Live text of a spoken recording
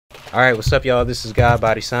All right, what's up, y'all? This is God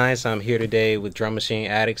Body Science. I'm here today with Drum Machine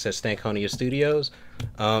Addicts at Stankonia Studios,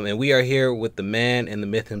 and we are here with the man and the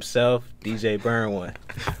myth himself, DJ Burn One.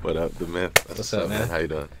 What up, the myth? What's up, man? How you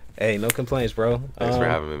doing? Hey, no complaints, bro. Thanks for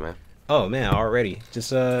having me, man. Oh man, already.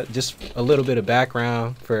 Just a little bit of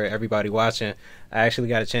background for everybody watching. I actually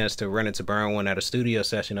got a chance to run into Burn One at a studio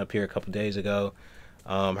session up here a couple days ago.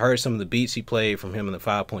 Heard some of the beats he played from him in the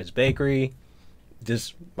 5 Points Bakery.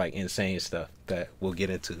 Just like insane stuff that we'll get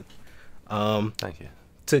into. Thank you.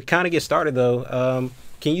 To kind of get started though,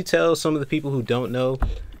 can you tell some of the people who don't know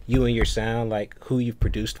you and your sound, like who you've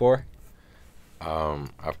produced for?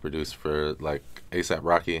 I've produced for like ASAP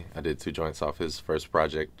Rocky. I did 2 joints off his first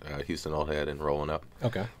project, Houston Old Head and Rolling Up.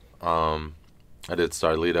 Okay. I did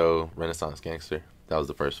Starlito, Renaissance Gangster. That was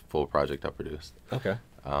the first full project I produced. Okay.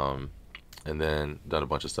 And then done a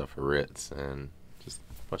bunch of stuff for Ritz and just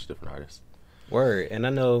a bunch of different artists. Word. And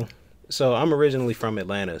I know, so I'm originally from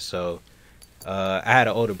Atlanta, so I had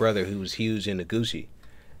an older brother who was huge into Gucci.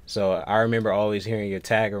 So I remember always hearing your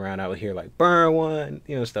tag around. I would hear like Burn One,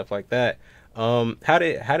 stuff like that. How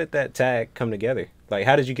did that tag come together? Like,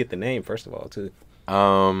 how did you get the name, first of all, too?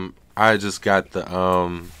 I just got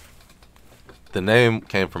the name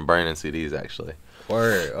came from burning CDs, actually.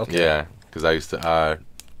 Word. Okay. Yeah, because I used to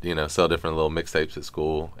sell different little mixtapes at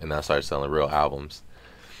school, and then I started selling real albums.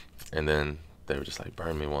 And then they were just like,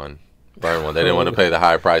 burn one. They didn't want to pay the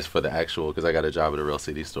high price for the actual, because I got a job at a real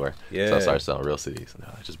CD store. Yeah. So I started selling real CDs. And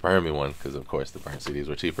they're like, just burn me one, because of course the burnt CDs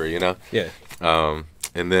were cheaper, Yeah.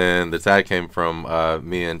 And then the tag came from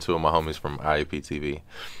me and 2 of my homies from IAP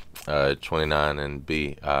TV, 29 and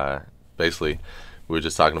B. Basically, we were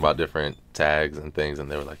just talking about different tags and things,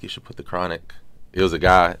 and they were like, you should put the Chronic. It was a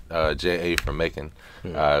guy, J.A. from Macon,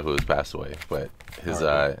 who has passed away. But his,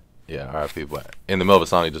 RIP. But in the middle of a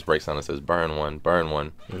song, he just breaks down and says, burn one.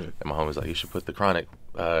 And my homie's like, you should put the Chronic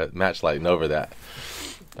match lighting over that.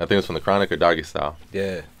 I think it was from the Chronic or Doggy Style.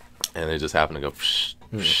 Yeah. And it just happened to go, psh,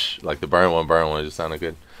 psh, like the burn one, it just sounded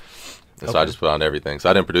good. And so I just put on everything. So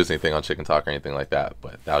I didn't produce anything on Chicken Talk or anything like that.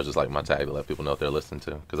 But that was just like my tag to let people know what they're listening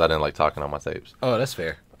to. Because I didn't like talking on my tapes. Oh, that's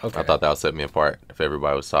fair. Okay. I thought that would set me apart if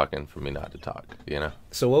everybody was talking for me not to talk,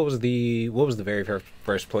 So what was the very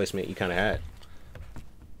first placement you kind of had?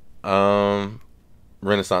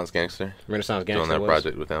 Renaissance Gangster. Renaissance Gangster. Doing that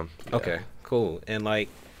project with them. Yeah. Okay, cool. And like,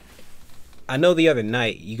 I know the other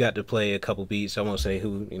night you got to play a couple beats. I won't say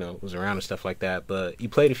who was around and stuff like that, but you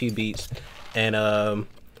played a few beats, and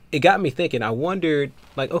it got me thinking. I wondered,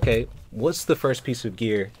 like, okay, what's the first piece of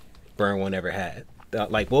gear Burn One ever had?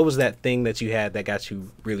 Like, what was that thing that you had that got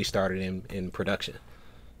you really started in production?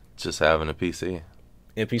 Just having a PC.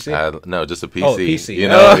 NPC? No, just a PC. Oh,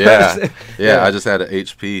 PC. Yeah. I just had an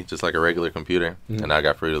HP, just like a regular computer, and I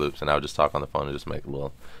got Fruity Loops, and I would just talk on the phone and just make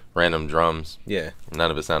little random drums. Yeah.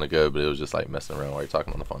 None of it sounded good, but it was just like messing around while you're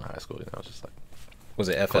talking on the phone in high school. It was just like. Was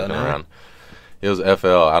it FL around? It was FL.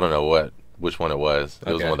 I don't know which one it was.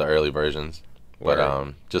 It was one of the early versions,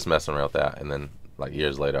 but just messing around with that, and then like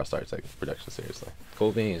years later, I started taking production seriously.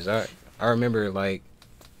 Cool beans. I remember like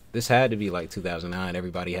this had to be like 2009.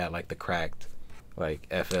 Everybody had like the cracked. Like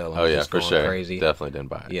FL. Oh yeah, for sure. Crazy. Definitely didn't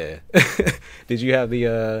buy it. Yeah. Did you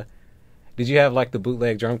have like the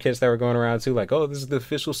bootleg drum kits that were going around too? Like, oh, this is the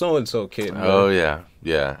official so and so kit. Oh yeah.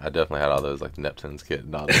 I definitely had all those like the Neptune's kit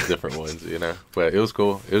and all those different ones. But it was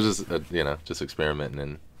cool. It was just just experimenting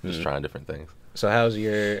and just trying different things. So how's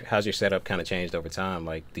your setup kind of changed over time?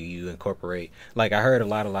 Like, do you incorporate? Like, I heard a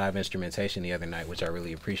lot of live instrumentation the other night, which I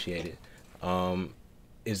really appreciated.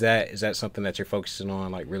 Is that something that you're focusing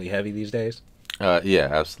on like really heavy these days? Yeah,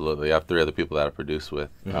 absolutely. I have 3 other people that I produce with.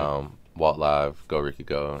 Walt Live, Go Ricky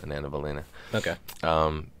Go, and Anna Valina. Okay.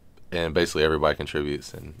 And basically everybody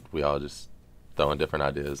contributes, and we all just throw in different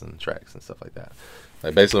ideas and tracks and stuff like that.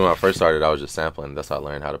 Like basically when I first started, I was just sampling. That's how I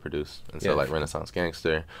learned how to produce. And so like Renaissance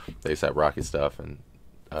Gangster, the ASAP Rocky stuff, and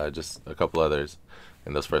just a couple others.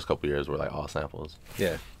 And those first couple years were like all samples.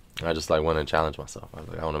 Yeah. And I just like went and challenged myself. I was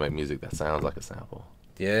like, I want to make music that sounds like a sample.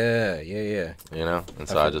 Yeah. And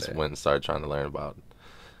so I just went and started trying to learn about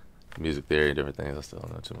music theory and different things. I still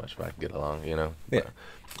don't know too much if I can get along, Yeah.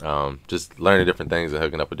 But, just learning different things and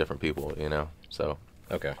hooking up with different people, So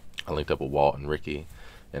okay. I linked up with Walt and Ricky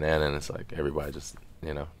and Anna, and it's like everybody just,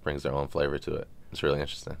 brings their own flavor to it. It's really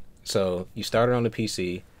interesting. So you started on the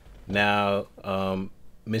PC. Now,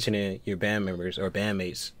 mentioning your band members or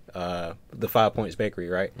bandmates, the 5 Points Bakery,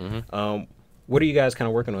 right? What are you guys kind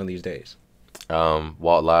of working on these days?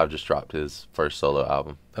 Walt Live just dropped his first solo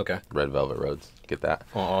album. Okay. Red Velvet Roads. Get that.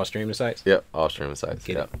 On all streaming sites? Yep, all streaming sites.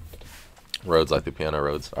 Get it. Roads like the piano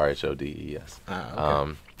roads. RHODES.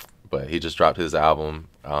 Okay. But he just dropped his album.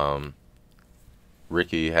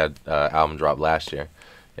 Ricky had album drop last year,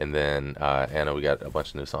 and then Anna, we got a bunch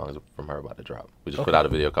of new songs from her about to drop. We just put out a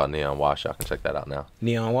video called Neon Wash. Y'all can check that out now.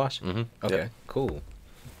 Neon Wash? Mm-hmm. Okay, yep. Cool.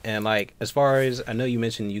 And like, as far as, I know you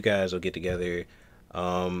mentioned you guys will get together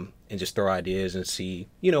and just throw ideas and see,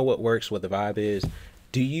 you know, what works, what the vibe is.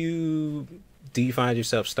 Do you find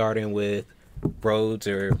yourself starting with Rhodes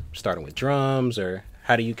or starting with drums, or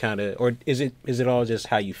how do you kind of, or is it all just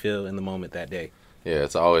how you feel in the moment that day? Yeah,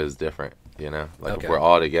 it's always different, you know? Like, okay. If we're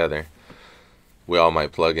all together, we all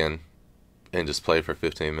might plug in and just play for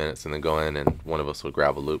 15 minutes and then go in and one of us will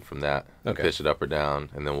grab a loop from that and pitch it up or down,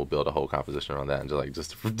 and then we'll build a whole composition around that and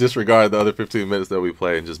just disregard the other 15 minutes that we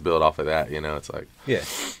play and just build off of that, you know? It's like, yeah,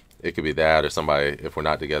 it could be that, or somebody, if we're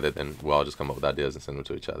not together, then we'll all just come up with ideas and send them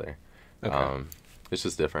to each other. Okay. It's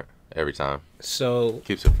just different every time. So it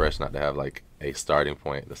keeps it fresh not to have like a starting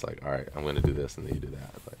point that's like, all right, I'm going to do this and then you do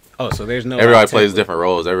that. Like, so there's no, everybody plays different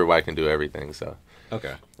roles. Everybody can do everything. So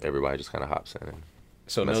okay, everybody just kind of hops in. And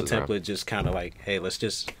so no template, around. Just kind of like, hey, let's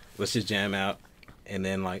just jam out, and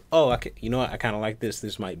then like, oh, you know what, I kind of like this.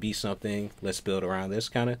 This might be something. Let's build around this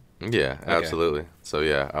kind of. Yeah, absolutely. So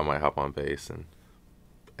yeah, I might hop on bass and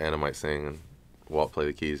Anna might sing and Walt play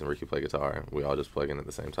the keys and Ricky play guitar, and we all just plug in at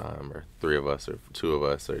the same time, or 3 of us or 2 of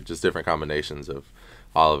us, or just different combinations of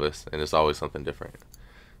all of us, and it's always something different.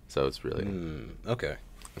 So it's really okay.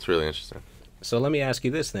 It's really interesting. So let me ask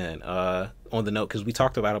you this then, on the note, because we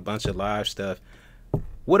talked about a bunch of live stuff.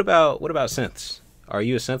 What about synths? Are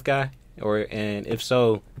you a synth guy, and if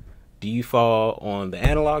so, do you fall on the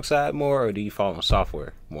analog side more, or do you fall on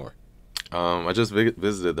software more? I just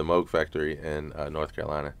visited the Moog factory in North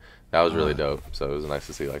Carolina. That was really dope. So it was nice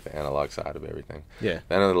to see like the analog side of everything. Yeah.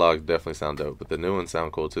 The analog definitely sound dope, but the new ones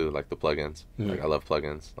sound cool too, like the plugins. Like I love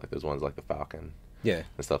plugins. Like there's ones like the Falcon. Yeah.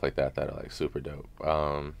 And stuff like that are like super dope.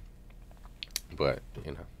 But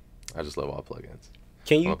you know, I just love all plugins.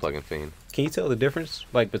 I'm a plugin fiend. Can you tell the difference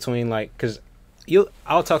like between like, because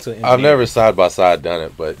I'll talk to an engineer. I've never side by side done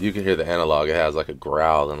it, but you can hear the analog. It has like a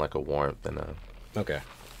growl and like a warmth and a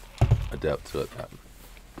depth to it that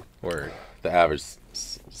the average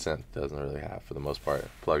synth doesn't really have for the most part.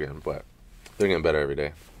 Plug-in, but they're getting better every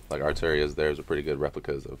day. Like Arturia's, theirs are pretty good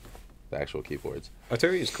replicas of the actual keyboards.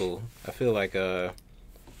 Arturia's cool. I feel like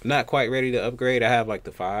not quite ready to upgrade. I have like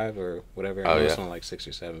the 5 or whatever. I know it's on like 6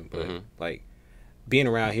 or 7, but like being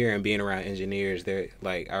around here and being around engineers, they're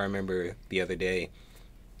like, I remember the other day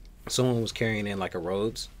someone was carrying in like a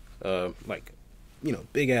Rhodes, like, you know,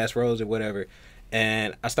 big ass Rhodes or whatever.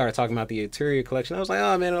 And I started talking about the Arturia collection. I was like,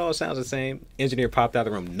 oh, man, it all sounds the same. Engineer popped out of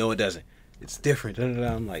the room. No, it doesn't. It's different.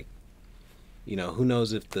 I'm like, you know, who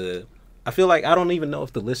knows if I feel like I don't even know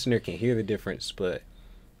if the listener can hear the difference, but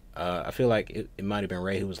I feel like it might have been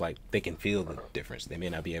Ray who was like, they can feel the difference. They may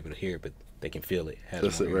not be able to hear it, but they can feel it.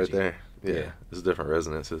 That's it right there. Yeah. It's different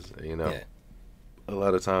resonances, you know. Yeah. A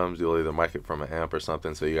lot of times you'll either mic it from an amp or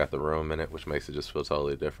something, so you got the room in it, which makes it just feel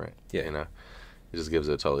totally different. Yeah. You know, it just gives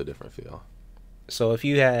it a totally different feel. So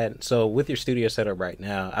with your studio setup right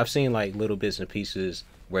now, I've seen like little bits and pieces,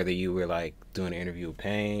 whether you were like doing an interview with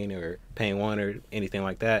Payne or Payne 1 or anything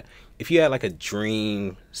like that. If you had like a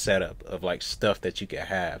dream setup of like stuff that you could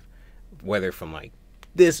have, whether from like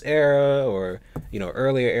this era or, you know,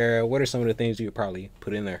 earlier era, what are some of the things you would probably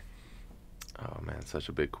put in there? Oh man, such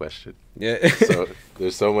a big question. Yeah. So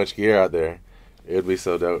there's so much gear out there. It would be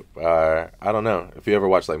so dope. I don't know. If you ever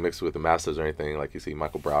watch like Mixed with the Masters or anything, like you see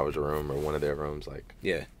Michael Brower's room or one of their rooms, like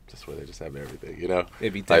just where they just have everything, you know?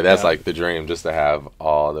 It'd be like that's like the dream, just to have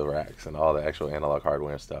all the racks and all the actual analog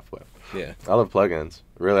hardware and stuff. But yeah, I love plugins.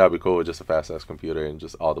 Really, I'd be cool with just a fast ass computer and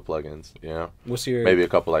just all the plugins, you know? Maybe a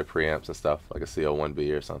couple like preamps and stuff, like a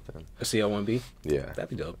CL1B or something. A CL1B? Yeah. That'd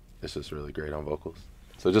be dope. It's just really great on vocals.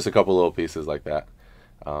 So just a couple little pieces like that.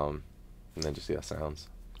 And then just sounds.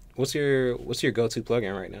 What's your go-to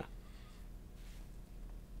plugin right now?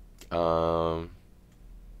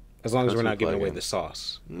 As long as we're not giving away the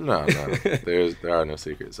sauce. No. there are no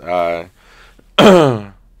secrets. I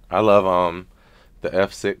love the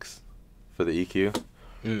F6 for the EQ.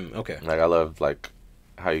 Okay. Like I love like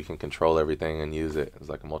how you can control everything and use it as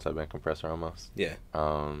like a multi-band compressor almost. Yeah.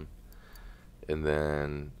 And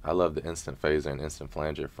then I love the instant phaser and instant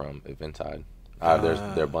flanger from Eventide. There's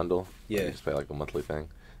their bundle. Yeah. You just pay like a monthly thing.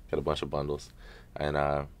 Get a bunch of bundles,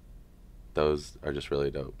 and those are just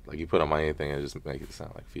really dope. Like you put them on anything and it just makes it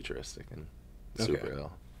sound like futuristic and super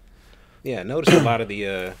ill. Yeah, I noticed a lot of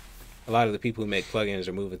the people who make plugins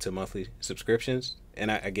are moving to monthly subscriptions,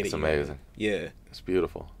 and I get it. It's amazing. Yeah, it's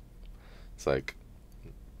beautiful. It's like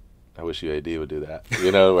I wish UAD would do that.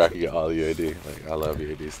 You know, where I could get all the UAD. Like I love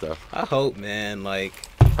UAD stuff. I hope, man. Like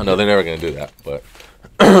I know they're never gonna do that, but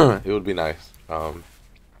it would be nice.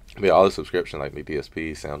 But yeah, all the subscription like me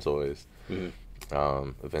DSP, Sound Toys, Mhm.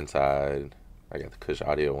 Eventide. I got the Kush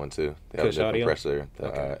Audio one too. They have Kush a new Audio? compressor, the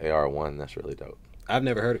Okay. AR1. That's really dope. I've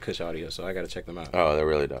never heard of Kush Audio, so I got to check them out. Oh, they're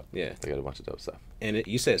really dope. Yeah. They got a bunch of dope stuff. And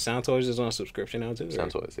you said Sound Toys is on subscription now too? Or?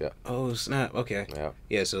 Sound Toys, yeah. Oh, snap. Okay. Yeah.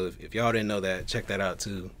 Yeah, so if y'all didn't know that, check that out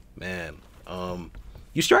too. Man,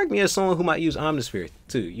 you strike me as someone who might use Omnisphere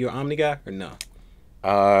too. You an Omni guy or no?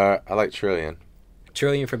 I like Trillion.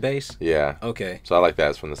 Trillion for bass? Yeah. Okay. So I like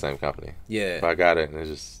that. It's from the same company. Yeah. But I got it, and it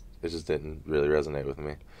just didn't really resonate with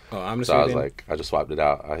me. Oh, Omnisphere. So I was didn't? like, I just swapped it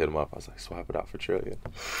out. I hit him up. I was like, swap it out for Trillion.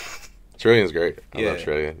 Trillion's great. I love Yeah.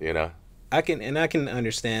 Trillion. You know. I can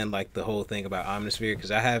understand like the whole thing about Omnisphere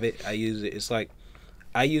because I have it. I use it. It's like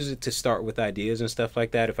I use it to start with ideas and stuff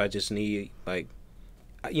like that. If I just need like,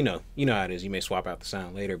 you know how it is. You may swap out the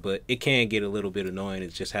sound later, but it can get a little bit annoying to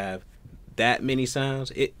just have that many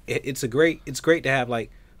sounds. It's great to have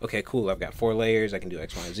like, okay, cool. I've got 4 layers. I can do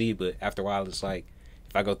X, Y, and Z. But after a while, it's like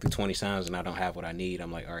if I go through 20 sounds and I don't have what I need,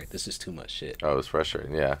 I'm like, all right, this is too much shit. Oh, it was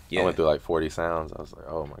frustrating. Yeah. Yeah. I went through like 40 sounds. I was like,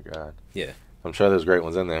 oh my god. Yeah. I'm sure there's great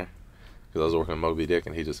ones in there. Because I was working with Moby Dick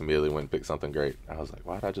and he just immediately went and picked something great. I was like,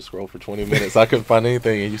 why did I just scroll for 20 minutes? I couldn't find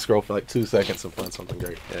anything. And you scroll for like 2 seconds and find something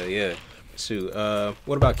great. Yeah. Shoot.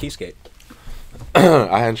 What about Keyscape?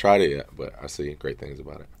 I hadn't tried it yet, but I see great things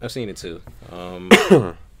about it. I've seen it too.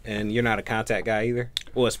 And you're not a contact guy either?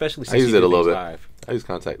 Well, especially since I use you it do a little things bit. live. I use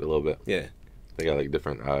Contact a little bit. Yeah. They got like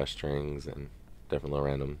different strings and different little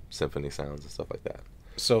random symphony sounds and stuff like that.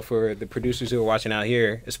 So for the producers who are watching out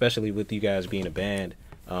here, especially with you guys being a band,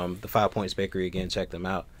 the 5 Points Bakery, again, check them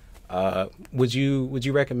out. Would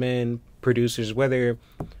you recommend producers, whether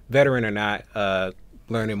veteran or not,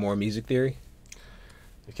 learning more music theory?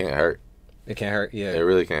 It can't hurt. It can't hurt, yeah. It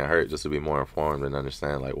really can't hurt just to be more informed and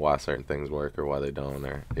understand like why certain things work or why they don't,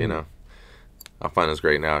 or you know. I find it's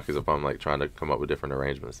great now because if I'm like trying to come up with different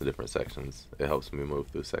arrangements to different sections, it helps me move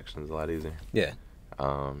through sections a lot easier. Yeah.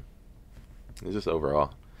 It's just overall,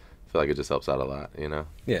 I feel like it just helps out a lot, you know.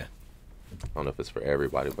 Yeah. I don't know if it's for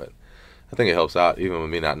everybody, but I think it helps out even with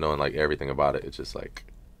me not knowing like everything about it. It's just like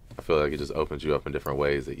I feel like it just opens you up in different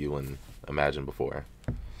ways that you wouldn't imagine before.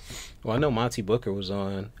 Well, I know Monty Booker was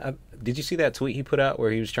on. Did you see that tweet he put out where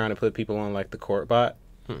he was trying to put people on like the Chord Bot?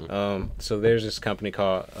 So there's this company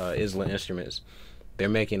called Isla Instruments. They're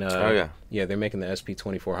making they're making the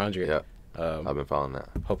SP2400. Yeah, I've been following that.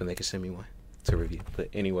 Hoping they can send me one to review. But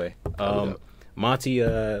anyway, Monty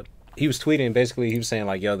he was tweeting, basically he was saying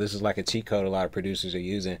like, yo, this is like a cheat code a lot of producers are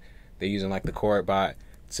using. They're using like the Chord Bot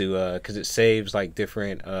to because it saves like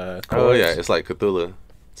different chords. Oh yeah, it's like Cthulhu.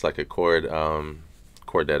 It's like a chord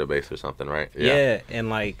database or something, right? Yeah, and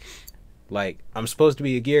like I'm supposed to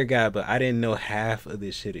be a gear guy, but I didn't know half of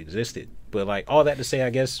this shit existed. But like all that to say, I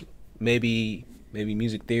guess maybe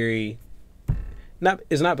music theory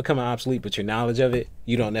is not becoming obsolete, but your knowledge of it,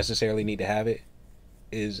 you don't necessarily need to have it.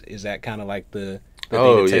 Is that kind of like the thing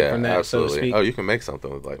to take from that, absolutely. so to speak? Oh, you can make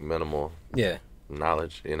something with like minimal Yeah.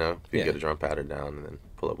 knowledge, you know, if you Yeah. get a drum pattern down and then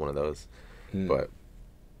pull up one of those. But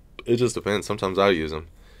it just depends. Sometimes I'll use them.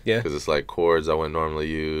 Yeah. Because it's like chords I wouldn't normally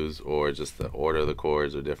use, or just the order of the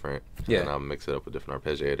chords are different. Yeah. And I'll mix it up with different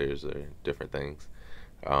arpeggiators or different things.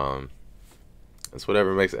 It's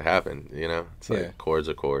whatever makes it happen, you know? It's like chords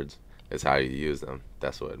are chords. It's how you use them.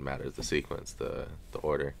 That's what matters. The sequence, the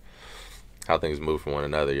order. How things move from one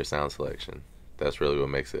another, your sound selection. That's really what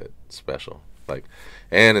makes it special. Like,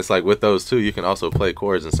 and it's like with those too, you can also play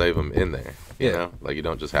chords and save them in there. You know? Like you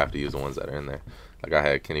don't just have to use the ones that are in there. Like I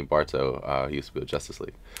had Kenny Bartow, he used to be with Justice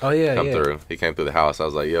League. Oh yeah, come through. He came through the house. I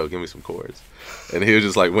was like, yo, give me some chords. And he was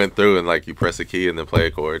just like went through and like you press a key and then play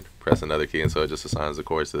a chord, press another key, and so it just assigns the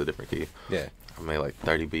chords to the different key. Yeah. I made like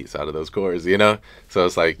 30 beats out of those chords, you know? So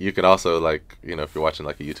it's like you can also like, you know, if you're watching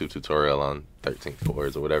like a YouTube tutorial on 13th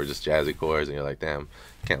chords or whatever, just jazzy chords, and you're like, damn,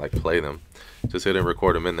 can't like play them. Just hit and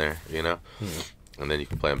record them in there, you know? And then you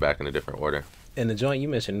can play them back in a different order. And the joint you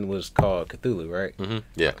mentioned was called Cthulhu, right?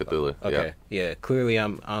 Yeah, Cthulhu. Okay. Yeah. Clearly,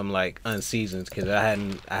 I'm like unseasoned because I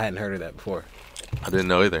hadn't heard of that before. I didn't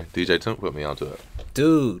know either. DJ Toon put me onto it.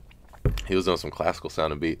 Dude. He was doing some classical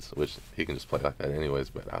sounding beats, which he can just play like that anyways.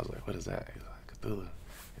 But I was like, what is that? He's like, Cthulhu.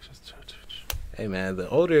 It's just. Hey man, the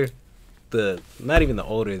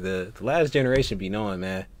last generation be knowing,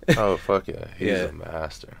 man. Oh fuck yeah, he's a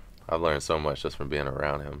master. I've learned so much just from being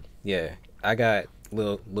around him. Yeah, I got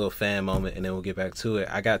little fan moment, and then we'll get back to it.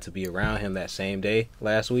 I got to be around him that same day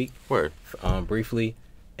last week. Word. Briefly,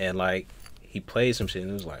 and like he played some shit,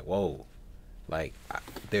 and it was like, whoa, like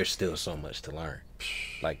there's still so much to learn.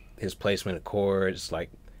 Like his placement of chords, like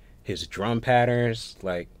his drum patterns,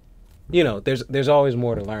 like you know, there's always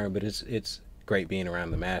more to learn. But it's great being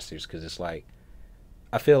around the masters because it's like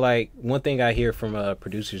I feel like one thing I hear from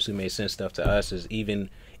producers who may send stuff to us is even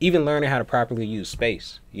learning how to properly use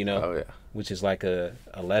space, Oh yeah. which is like a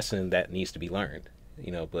lesson that needs to be learned,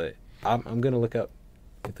 but I'm going to look up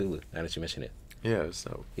Cthulhu now that you mention it. Yeah.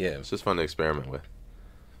 So Yeah. it's just fun to experiment with.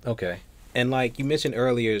 Okay. And like you mentioned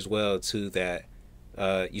earlier as well, too, that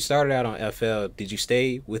you started out on FL. Did you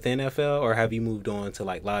stay within FL or have you moved on to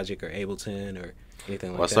like Logic or Ableton or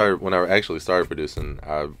anything like that? When I actually started producing,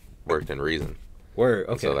 I worked in Reason. Word.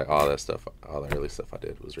 And Okay. so like all that stuff, all the early stuff I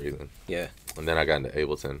did was Reason. Yeah. And then I got into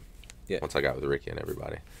Ableton. Yeah. Once I got with Ricky and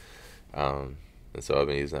everybody. And so I've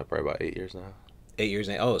been using that for about 8 years now. 8 years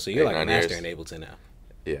now. Oh, so you're like a 9 master years. in Ableton now.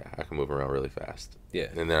 Yeah, I can move around really fast. Yeah.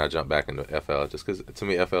 And then I jumped back into FL just because to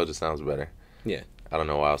me FL just sounds better. Yeah. I don't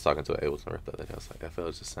know why. I was talking to an Ableton rep the other day. I was like, FL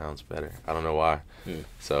just sounds better. I don't know why.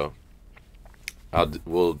 So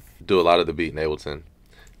we'll do a lot of the beat in Ableton,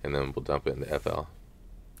 and then we'll dump it into FL.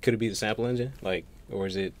 Could it be the sample engine? Like, or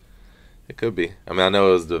is it? It could be. I mean, I know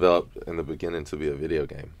it was developed in the beginning to be a video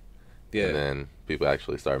game. Yeah. And then people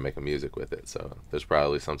actually started making music with it. So there's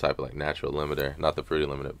probably some type of like natural limiter, not the fruity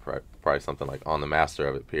limiter, probably something like on the master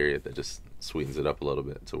of it, period, that just sweetens it up a little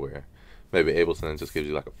bit to where maybe Ableton just gives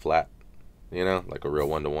you like a flat, like a real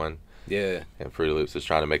 1-to-1. Yeah. And Fruity Loops is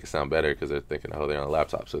trying to make it sound better because they're thinking, oh, they're on a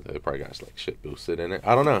laptop, so they probably got like shit boosted in it.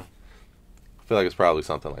 I don't know. I feel like it's probably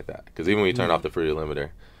something like that. Because even when you turn off the Fruity limiter,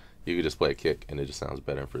 you can just play a kick and it just sounds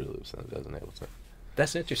better in Fruity Loops than it does in Ableton.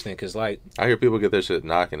 That's interesting because, like, I hear people get their shit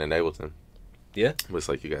knocking in Ableton. Yeah. But it's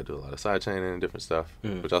like you got to do a lot of sidechaining and different stuff,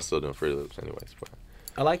 which I'm still doing Fruity Loops anyways. But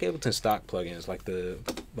I like Ableton stock plugins, like the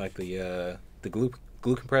glue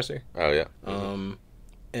compressor. oh yeah.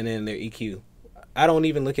 And then their EQ. I don't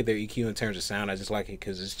even look at their EQ in terms of sound. I just like it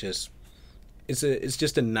because it's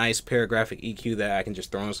just a nice paragraphic EQ that I can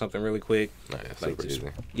just throw on something really quick. Yeah, like super easy.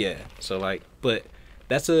 Yeah. So like, but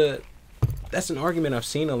that's an argument I've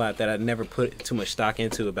seen a lot that I never put too much stock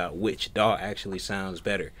into about which DAW actually sounds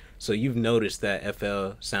better. So you've noticed that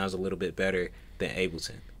FL sounds a little bit better than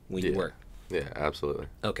Ableton when you work. Yeah, absolutely.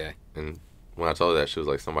 Okay. And when I told her that, she was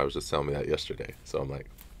like, somebody was just telling me that yesterday. So I'm like,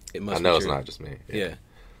 It must I know be it's true. not just me. Yeah.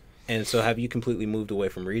 And so have you completely moved away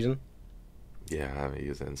from Reason? Yeah, I haven't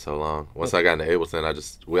used it in so long. Once I got into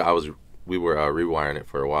Ableton, we were rewiring it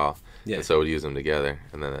for a while. Yeah. And so we'd use them together,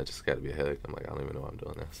 and then that just got to be a headache. I'm like, I don't even know why I'm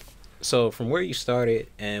doing this. So from where you started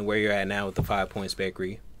and where you're at now with the 5 Points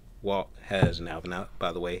Bakery, Walt has an album out,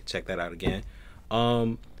 by the way. Check that out again.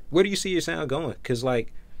 Where do you see your sound going? Because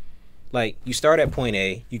like you start at point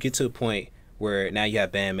A, you get to a point where now you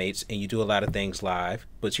have bandmates and you do a lot of things live,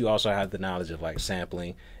 but you also have the knowledge of like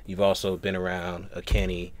sampling. You've also been around a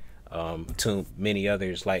Kenny, to many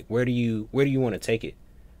others. Like where do you want to take it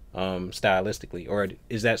stylistically, or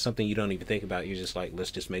is that something you don't even think about? You're just like,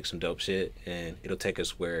 let's just make some dope shit and it'll take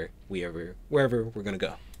us wherever we're gonna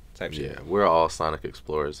go type shit. Yeah, we're all sonic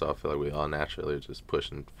explorers, so I feel like we all naturally are just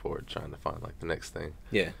pushing forward, trying to find like the next thing.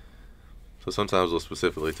 Yeah. So sometimes we'll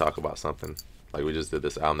specifically talk about something. Like we just did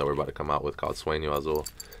this album that we're about to come out with called Sueño Azul.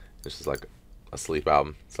 It's just like a sleep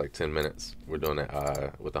album. It's like 10 minutes. We're doing it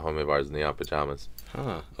with a homie of ours, Neon Pajamas.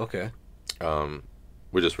 Huh. Okay.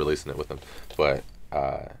 We're just releasing it with him. But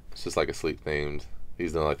it's just like a sleep themed.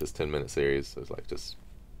 He's doing like this 10-minute series. So it's like just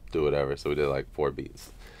do whatever. So we did like 4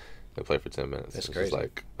 beats and play for 10 minutes. That's it's crazy. just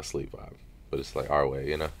like a sleep vibe. But it's like our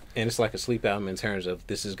way, And it's like a sleep album in terms of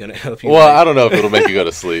this is gonna help you. Well, I don't know if it'll make you go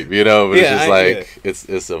to sleep, but Yeah, it's just like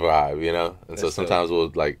it's a vibe, And That's so sometimes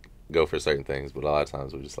we'll like go for certain things, but a lot of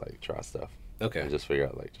times we just like try stuff. Okay. And just figure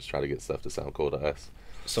out like just try to get stuff to sound cool to us.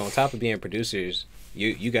 So on top of being producers,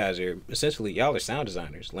 you guys are essentially y'all are sound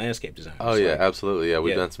designers, landscape designers. Oh yeah, like, absolutely. Yeah,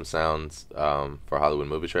 we've Yeah. done some sounds for Hollywood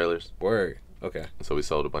movie trailers. Word. Okay. So we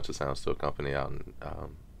sold a bunch of sounds to a company out in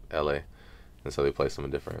L.A. And so they play some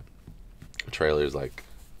different trailers like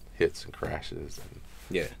hits and crashes and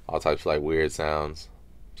Yeah. all types of like weird sounds.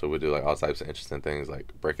 So we do like all types of interesting things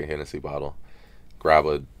like break a Hennessy bottle, grab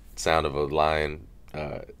a sound of a lion,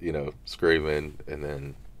 screaming, and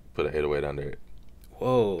then put an 808 under it.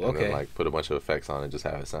 Whoa. And Okay. then like put a bunch of effects on it, and just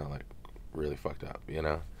have it sound like really fucked up, That's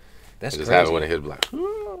and just crazy. have it when it hit, like,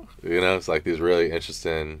 it's like these really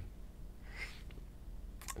interesting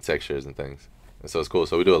textures and things. And so it's cool.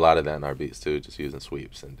 So we do a lot of that in our beats too, just using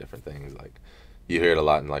sweeps and different things. Like you hear it a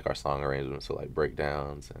lot in like our song arrangements, so like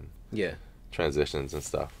breakdowns and Yeah. transitions and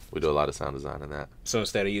stuff. We do a lot of sound design in that. So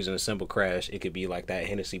instead of using a simple crash, it could be like that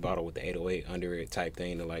Hennessy bottle with the 808 under it type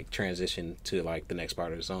thing to like transition to like the next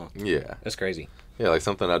part of the song. Yeah. That's crazy. Yeah, like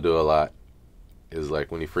something I do a lot is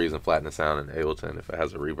like when you freeze and flatten the sound in Ableton, if it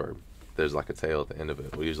has a reverb, there's like a tail at the end of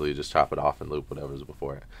it. We usually just chop it off and loop whatever's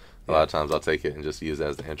before it. A lot of times I'll take it and just use it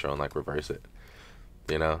as the intro and like reverse it.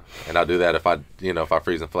 you know. And I'll do that if I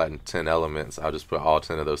freeze and flatten 10 elements, I'll just put all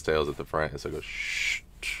 10 of those tails at the front, and so it goes shh,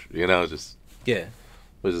 shh, you know, just Yeah.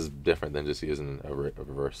 which is different than just using a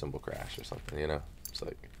reverse cymbal crash or something, you know. It's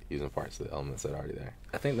like using parts of the elements that are already there.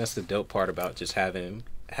 I think that's the dope part about just having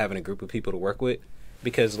a group of people to work with,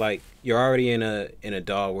 because like you're already in a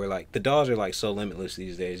DAW where like the DAWs are like so limitless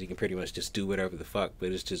these days. You can pretty much just do whatever the fuck.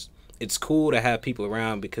 But it's cool to have people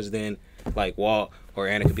around, because then like Walt or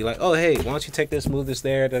Anna could be like, oh hey, why don't you take this, move this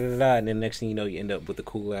there, da da da, and then next thing you know, you end up with a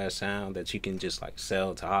cool ass sound that you can just like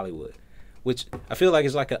sell to Hollywood. Which I feel like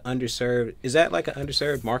is like an underserved. Is that like an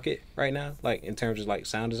underserved market right now? Like in terms of like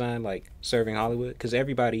sound design, like serving Hollywood, because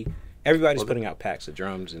everybody's putting out packs of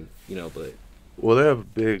drums, and but Well, they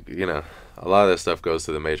have big, a lot of that stuff goes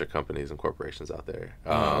to the major companies and corporations out there.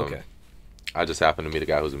 okay, I just happened to meet a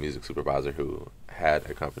guy who's a music supervisor who had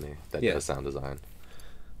a company that does sound design.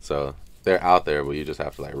 So they're out there, but you just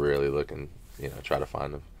have to like really look and try to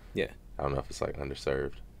find them. Yeah. I don't know if it's like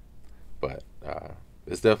underserved, but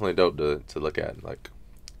it's definitely dope to look at, like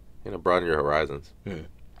broaden your horizons.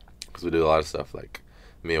 Because we do a lot of stuff, like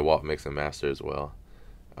me and Walt mix and master as well.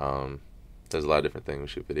 There's a lot of different things. We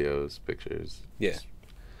shoot videos, pictures. Yeah.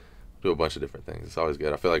 Do a bunch of different things. It's always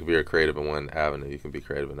good. I feel like if you're creative in one avenue, you can be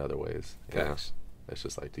creative in other ways. Thanks. It's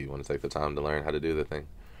just like, do you want to take the time to learn how to do the thing?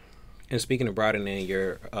 And speaking of broadening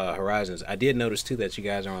your horizons, I did notice too that you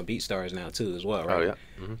guys are on BeatStars now too as well, right? Oh yeah.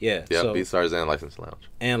 Mm-hmm. Yeah. Yeah. So, BeatStars and License Lounge.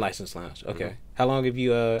 And License Lounge. Okay. Mm-hmm. How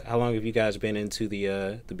long have you guys been into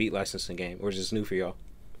the beat licensing game, or is this new for y'all?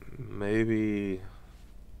 Maybe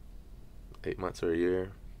 8 months or a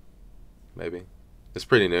year. Maybe. It's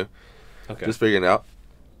pretty new. Okay. Just figuring it out.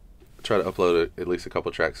 Try to upload at least a couple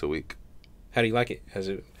tracks a week. How do you like it? Has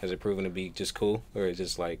it proven to be just cool, or is it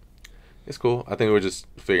just like? It's cool. I think we're just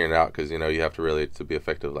figuring it out, because you have to really, to be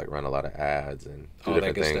effective, like run a lot of ads and do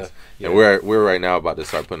different things. Yeah. And we're right now about to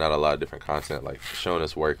start putting out a lot of different content, like showing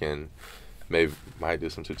us working. Maybe might do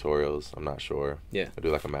some tutorials. I'm not sure. Yeah. I'll do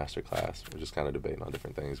like a master class. We're just kind of debating on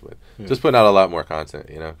different things, but just putting out a lot more content.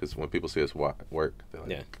 Because when people see us work, they're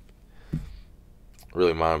like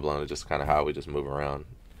really mind blown at just kind of how we just move around.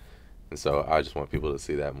 And so I just want people to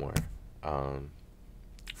see that more. And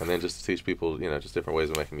then just to teach people, just different ways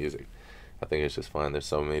of making music. I think it's just fun. There's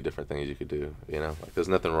so many different things you could do, Like, there's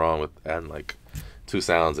nothing wrong with adding, like, 2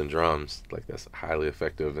 sounds and drums. Like, that's highly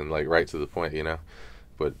effective and, like, right to the point,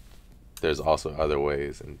 But there's also other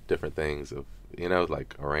ways and different things of,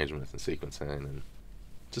 like, arrangements and sequencing and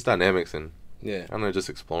just dynamics and, I don't know, just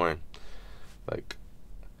exploring. Like,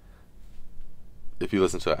 if you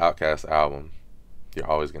listen to an Outkast album, you're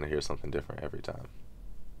always going to hear something different every time.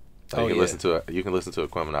 Like, you can listen to it,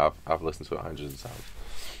 Quim, I've listened to it hundreds of times.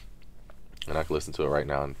 And I can listen to it right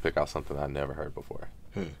now and pick out something I've never heard before.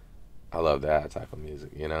 I love that type of music,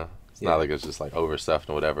 It's not like it's just like overstuffed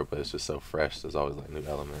or whatever, but it's just so fresh. There's always like new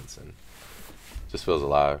elements and it just feels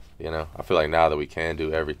alive, I feel like now that we can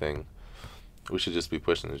do everything, we should just be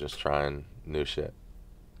pushing and just trying new shit.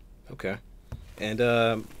 Okay. And,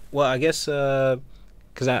 well, I guess,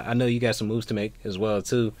 because I know you got some moves to make as well,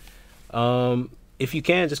 too. If you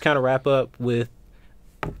can, just kind of wrap up with,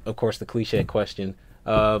 of course, the cliche question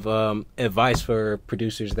of advice for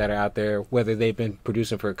producers that are out there, whether they've been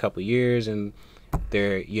producing for a couple of years and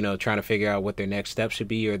they're trying to figure out what their next step should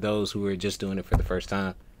be, or those who are just doing it for the first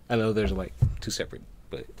time. I know there's like 2 separate,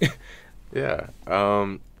 but yeah,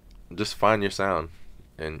 just find your sound,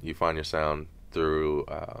 and you find your sound through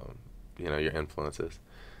your influences.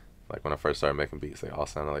 Like when I first started making beats, they all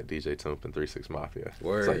sounded like DJ Toomp and 3 6 Mafia.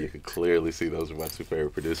 Word. It's like you could clearly see those are my 2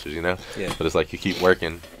 favorite producers, Yeah. But it's like you keep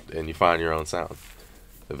working and you find your own sound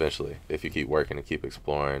eventually, if you keep working and keep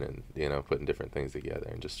exploring and, putting different things together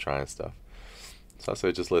and just trying stuff. So I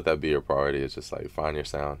say just let that be your priority. It's just like find your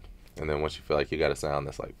sound. And then once you feel like you got a sound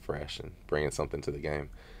that's like fresh and bringing something to the game,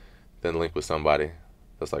 then link with somebody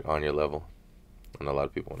that's like on your level. I know a lot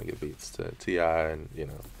of people want to get beats to T.I. and,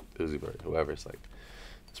 Uzi Vert, whoever. It's like,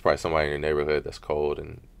 it's probably somebody in your neighborhood that's cold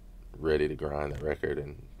and ready to grind that record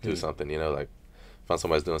and do something, like find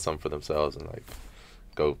somebody's doing something for themselves and like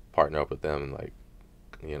go partner up with them and like,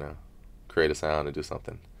 create a sound and do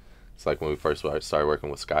something. It's like when we first started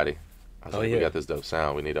working with Scotty. I was like, we got this dope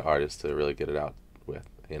sound. We need an artist to really get it out with,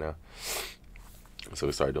 So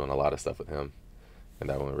we started doing a lot of stuff with him, and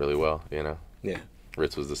that went really well, Yeah.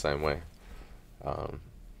 Ritz was the same way.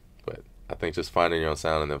 But I think just finding your own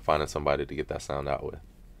sound and then finding somebody to get that sound out with.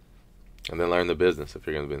 And then learn the business if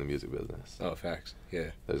you're going to be in the music business. Oh, facts.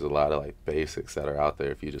 Yeah. There's a lot of like basics that are out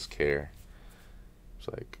there if you just care. It's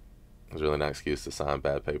like, there's really no excuse to sign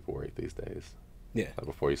bad paperwork these days. Yeah. Like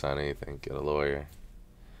before you sign anything, get a lawyer.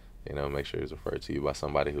 Make sure he's referred to you by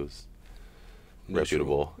somebody who's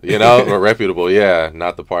reputable, you know, or reputable, yeah,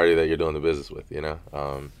 not the party that you're doing the business with, you know.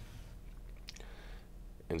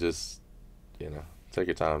 And just, you know, take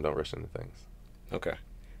your time, don't rush into things. Okay.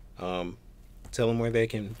 Tell them where they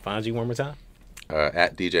can find you one more time.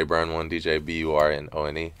 At DJ Burn1, DJ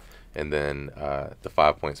BURNONE, and then the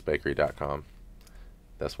 5pointsbakery.com.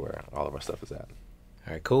 That's where all of our stuff is at.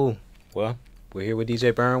 All right, cool. Well, we're here with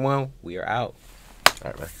DJ Burn1. We are out.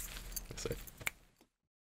 All right, man.